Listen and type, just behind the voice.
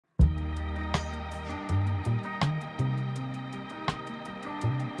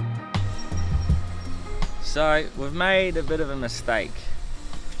So we've made a bit of a mistake.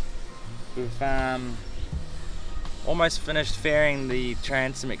 We've almost finished fairing the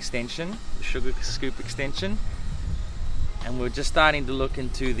transom extension, the sugar scoop extension, and we're just starting to look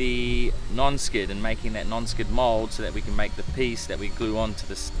into the non-skid and making that non-skid mold so that we can make the piece that we glue onto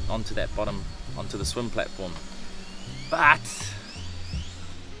that bottom, onto the swim platform. But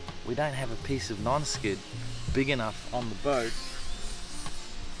we don't have a piece of non-skid big enough on the boat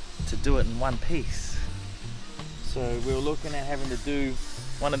to do it in one piece. So we were looking at having to do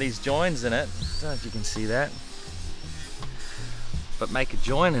one of these joins in it. I don't know if you can see that, but make a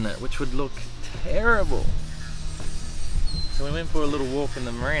join in it, which would look terrible. So we went for a little walk in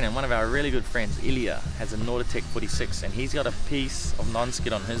the marina, and one of our really good friends, Ilya, has a Nautic 46, and he's got a piece of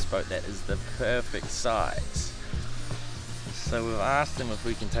non-skid on his boat that is the perfect size. So we've asked him if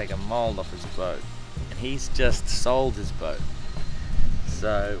we can take a mold off his boat, and he's just sold his boat.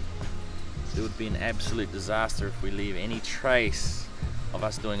 So it would be an absolute disaster if we leave any trace of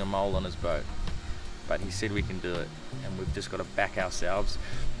us doing a mold on his boat. But he said we can do it, and we've just got to back ourselves.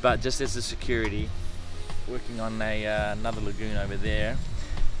 But just as a security, working on another lagoon over there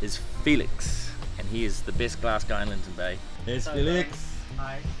is Felix, and he is the best glass guy in Linton Bay. There's Felix.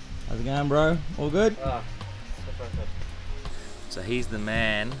 Hi. How's it going, bro? All good? Super good. So he's the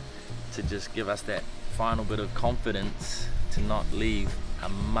man to just give us that final bit of confidence to not leave a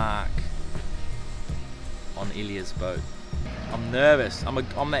mark on Ilya's boat. I'm nervous. I'm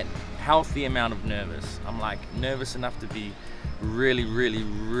that healthy amount of nervous. I'm like nervous enough to be really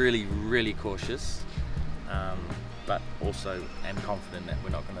cautious, but also am confident that we're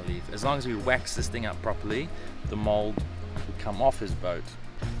not going to leave. As long as we wax this thing up properly, the mold will come off his boat,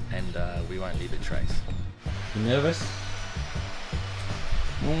 and we won't leave a trace. You nervous?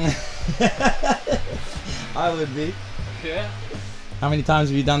 I would be. Yeah. How many times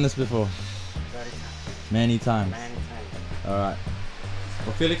have you done this before? Many times. Many times. Alright.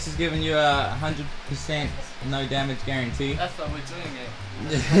 Well, Felix has given you a 100% no damage guarantee. That's why we're doing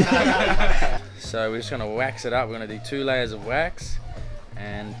it. So we're just going to wax it up. We're going to do 2 layers of wax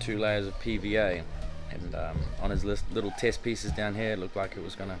and 2 layers of PVA. And on his little test pieces down here, it looked like it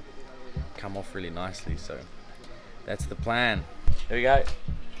was going to come off really nicely. So that's the plan. There we go.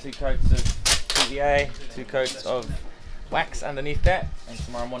 2 coats of PVA, 2 coats of wax underneath that, and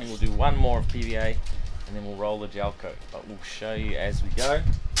tomorrow morning we'll do 1 more of PVA, and then we'll roll the gel coat. But we'll show you as we go.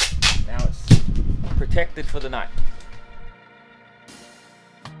 Now it's protected for the night.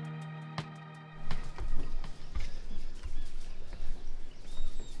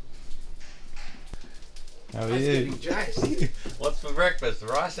 How are you? What's for breakfast?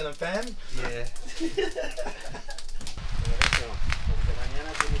 Rice in a pan? Yeah.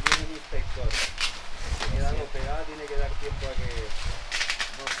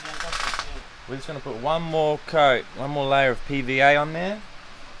 We're just going to put 1 more coat, 1 more layer of PVA on there.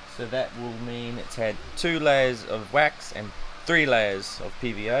 So that will mean it's had 2 layers of wax and 3 layers of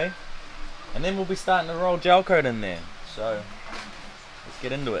PVA. And then we'll be starting to roll gel coat in there. So let's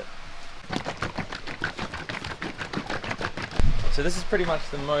get into it. So this is pretty much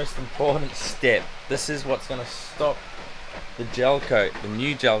the most important step. This is what's going to stop the gel coat, the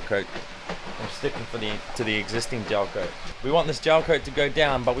new gel coat, from sticking to the existing gel coat. We want this gel coat to go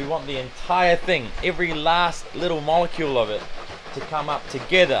down, but we want the entire thing, every last little molecule of it, to come up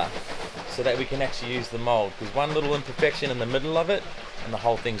together so that we can actually use the mold. Because one little imperfection in the middle of it and the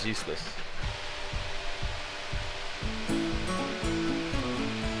whole thing's useless.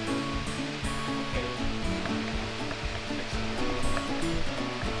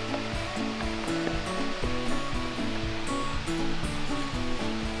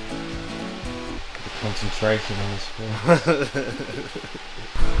 Concentration on this film.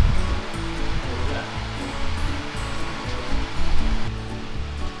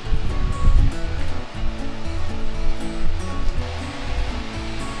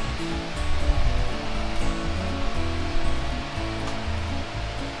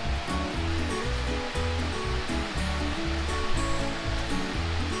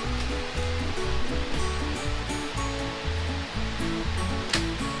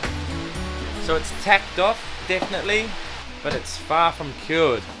 So it's tacked off, definitely, but it's far from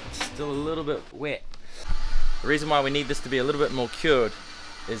cured. It's still a little bit wet. The reason why we need this to be a little bit more cured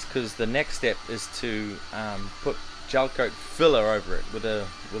is because the next step is to put gel coat filler over it with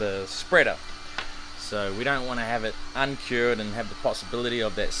a spreader. So we don't want to have it uncured and have the possibility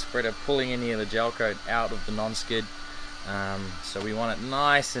of that spreader pulling any of the gel coat out of the non-skid. So we want it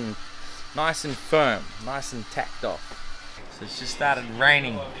nice and firm, nice and tacked off. So it's just started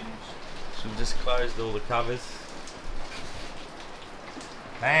raining. So we've just closed all the covers.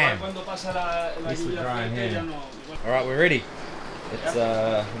 Bam. This is drying here. Alright, we're ready. It's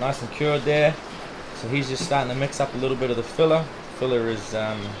nice and cured there. So he's just starting to mix up a little bit of the filler. Filler is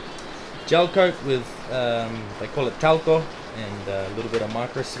gel coat with, they call it talco, and a little bit of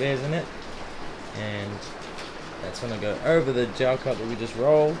microspheres in it. And that's going to go over the gel coat that we just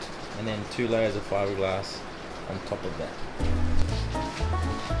rolled, and then 2 layers of fiberglass on top of that.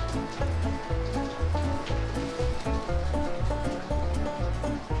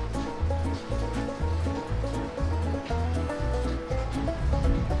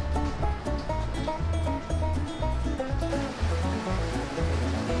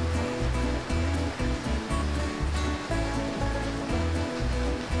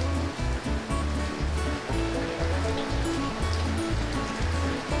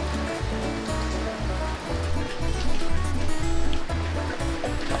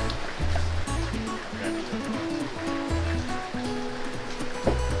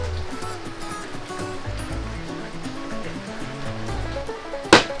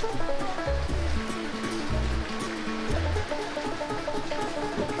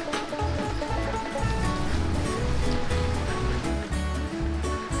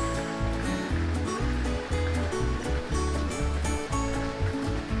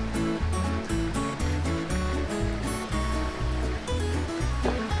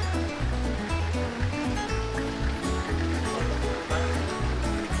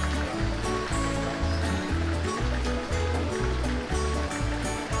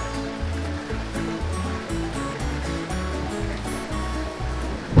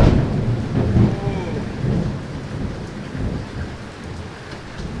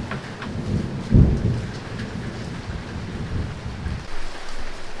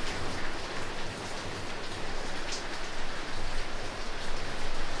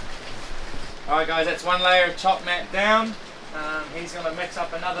 Alright guys, that's 1 layer of top mat down. He's going to mix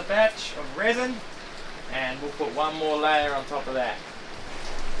up another batch of resin, and we'll put 1 more layer on top of that.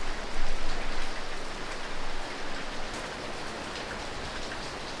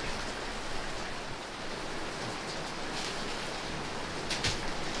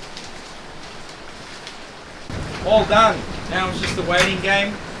 All done. Now it's just a waiting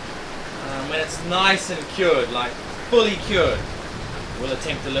game. When it's nice and cured, like fully cured, we'll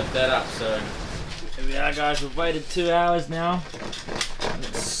attempt to lift that up. So here we are guys, we've waited 2 hours now and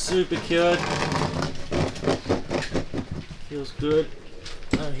it's super cured. Feels good,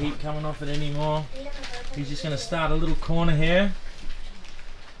 no heat coming off it anymore. He's just going to start a little corner here.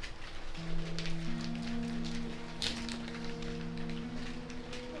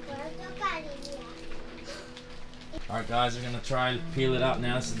 Alright guys, we're going to try and peel it up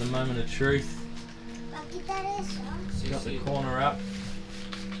now. This is the moment of truth. So got the corner up.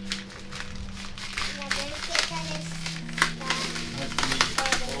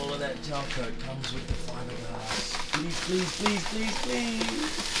 Hopefully all of that gel coat comes with the fiberglass. Please, please, please, please, please.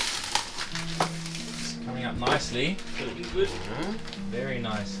 It's coming up nicely. Looking good. Very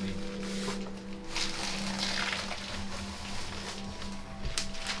nicely.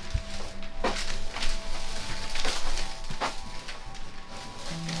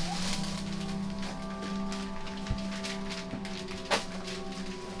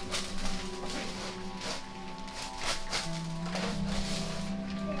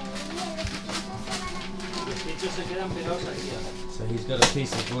 So he's got a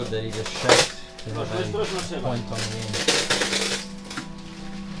piece of wood that he just shaped to have a point on the end.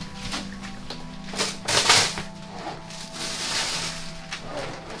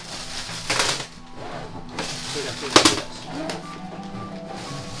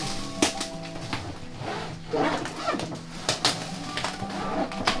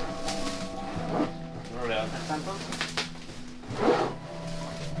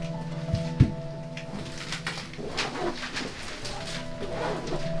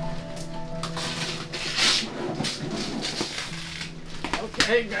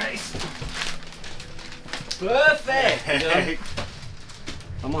 Okay guys, perfect.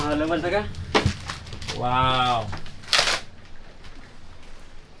 Vamos a darle vuelta acá. Wow.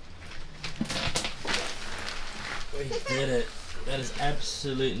 We did it. That is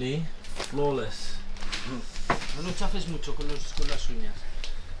absolutely flawless. No lo chafes mucho con las uñas.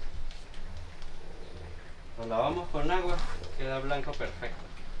 Lo lavamos con agua, queda blanco perfecto.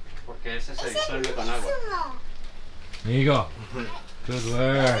 Porque ese se disuelve con agua. There you go. Good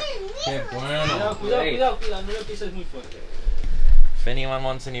work. Qué bueno. Cuidado, no lo pises muy fuerte. If anyone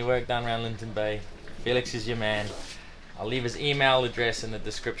wants any work done around Linton Bay, Felix is your man. I'll leave his email address in the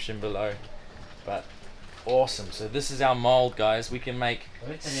description below. But awesome. So this is our mold, guys. We can make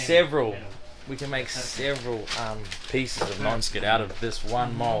several we can make several pieces of non-skid out of this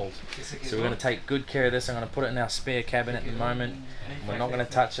one mold. So we're going to take good care of this. I'm going to put it in our spare cabin at the moment. We're not going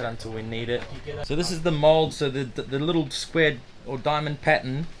to touch it until we need it. So this is the mold. So the little square or diamond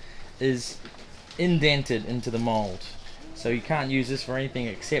pattern is indented into the mold. So you can't use this for anything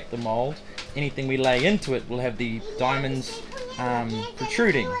except the mold. Anything we lay into it will have the diamonds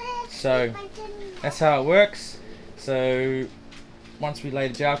protruding. So that's how it works. So once we lay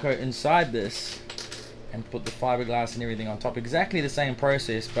the gel coat inside this and put the fiberglass and everything on top, exactly the same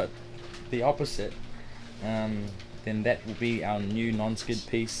process but the opposite, then that will be our new non-skid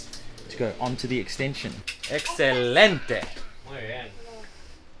piece to go onto the extension. Excelente!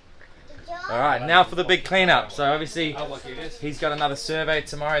 Alright, now for the big cleanup. So obviously he's got another survey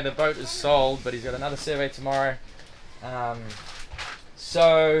tomorrow. The boat is sold, but he's got another survey tomorrow.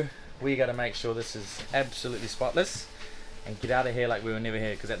 So we got to make sure this is absolutely spotless and get out of here like we were never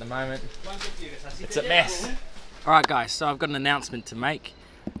here, because at the moment it's a mess. Alright guys, so I've got an announcement to make.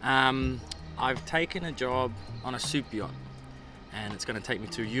 I've taken a job on a super yacht and it's going to take me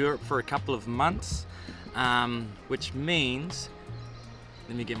to Europe for a couple of months, which means,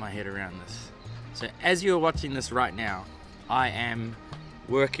 let me get my head around this. So as you're watching this right now, I am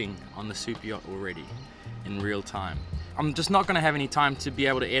working on the super yacht already in real time. I'm just not going to have any time to be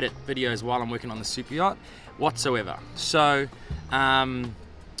able to edit videos while I'm working on the super yacht whatsoever. So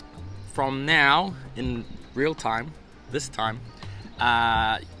from now in real time, this time,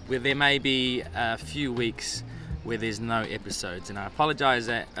 where there may be a few weeks where there's no episodes, and I apologize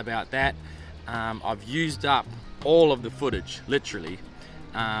about that. I've used up all of the footage, literally,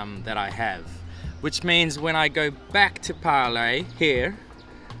 that I have, which means when I go back to Parlay here,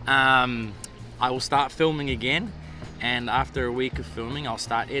 I will start filming again, and after a week of filming I'll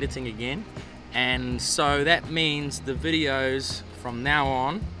start editing again, and so that means the videos from now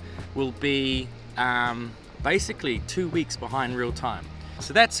on will be basically 2 weeks behind real time.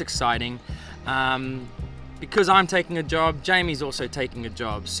 So that's exciting. Because I'm taking a job, Jamie's also taking a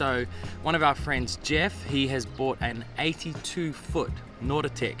job. So one of our friends, Jeff, he has bought an 82-foot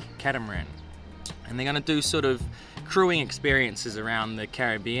Nautic Catamaran, and they're going to do sort of crewing experiences around the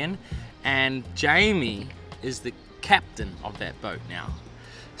Caribbean, and Jamie is the captain of that boat now.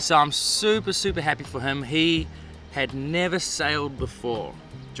 So I'm super happy for him. He had never sailed before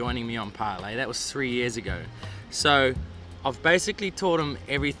joining me on Parlay. That was 3 years ago. So I've basically taught him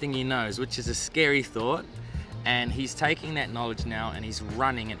everything he knows, which is a scary thought, and he's taking that knowledge now and he's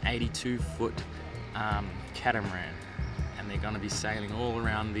running an 82-foot catamaran, and they're going to be sailing all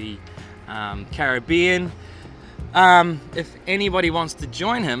around the Caribbean. If anybody wants to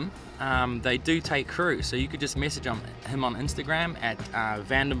join him, they do take crew, so you could just message him on Instagram at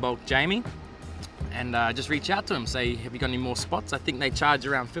VandenBalkJamie, and just reach out to him, say, have you got any more spots? I think they charge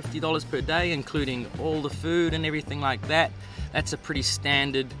around $50 per day, including all the food and everything like that. That's a pretty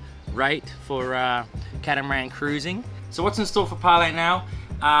standard rate for catamaran cruising. So what's in store for Parlay now?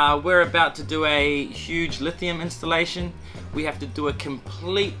 We're about to do a huge lithium installation. We have to do a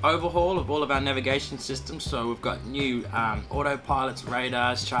complete overhaul of all of our navigation systems. So we've got new autopilots,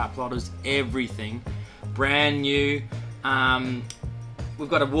 radars, chart plotters, everything brand new. We've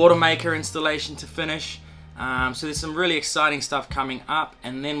got a water maker installation to finish. So there's some really exciting stuff coming up,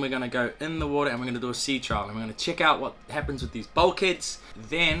 and then we're going to go in the water and we're going to do a sea trial, and we're going to check out what happens with these bulkheads.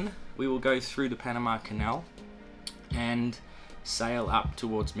 Then we will go through the Panama Canal and sail up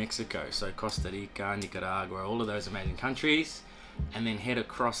towards Mexico, so Costa Rica, Nicaragua, all of those amazing countries, and then head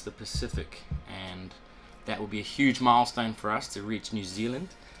across the Pacific, and that will be a huge milestone for us to reach New Zealand,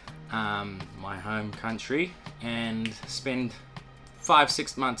 my home country, and spend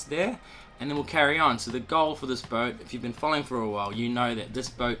 5-6 months there, and then we'll carry on. So the goal for this boat, if you've been following for a while, you know that this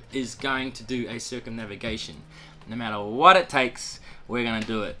boat is going to do a circumnavigation. No matter what it takes, we're going to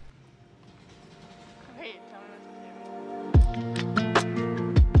do it.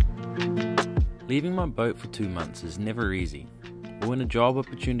 Leaving my boat for 2 months is never easy, but when a job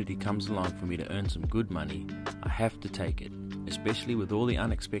opportunity comes along for me to earn some good money, I have to take it, especially with all the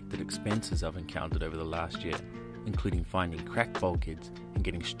unexpected expenses I've encountered over the last year, including finding cracked bulkheads and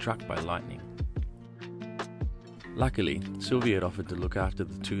getting struck by lightning. Luckily, Sylvia had offered to look after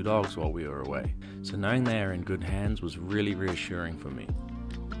the 2 dogs while we were away, so knowing they are in good hands was really reassuring for me.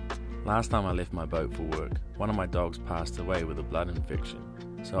 Last time I left my boat for work, one of my dogs passed away with a blood infection,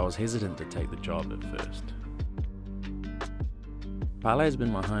 so I was hesitant to take the job at first. Parlay has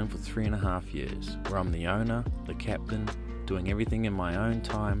been my home for 3.5 years, where I'm the owner, the captain, doing everything in my own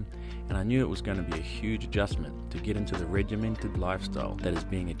time, and I knew it was going to be a huge adjustment to get into the regimented lifestyle that is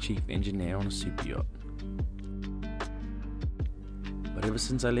being a chief engineer on a super yacht. But ever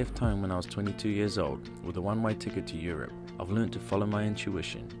since I left home when I was 22 years old with a one-way ticket to Europe, I've learned to follow my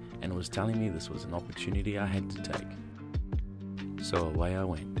intuition, and it was telling me this was an opportunity I had to take. So away I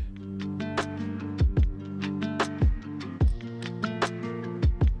went.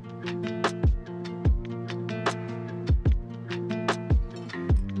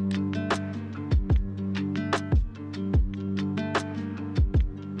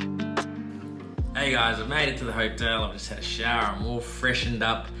 Hey guys, I've made it to the hotel. I've just had a shower. I'm all freshened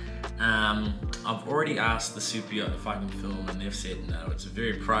up. I've already asked the super yacht if I can film, and they've said no. It's a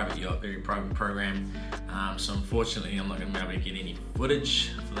very private yacht, very private program. So unfortunately, I'm not going to be able to get any footage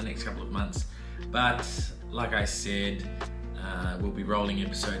for the next couple of months. But like I said, we'll be rolling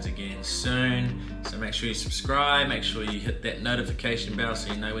episodes again soon. So make sure you subscribe. Make sure you hit that notification bell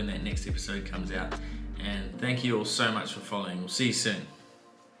so you know when that next episode comes out. And thank you all so much for following. We'll see you soon.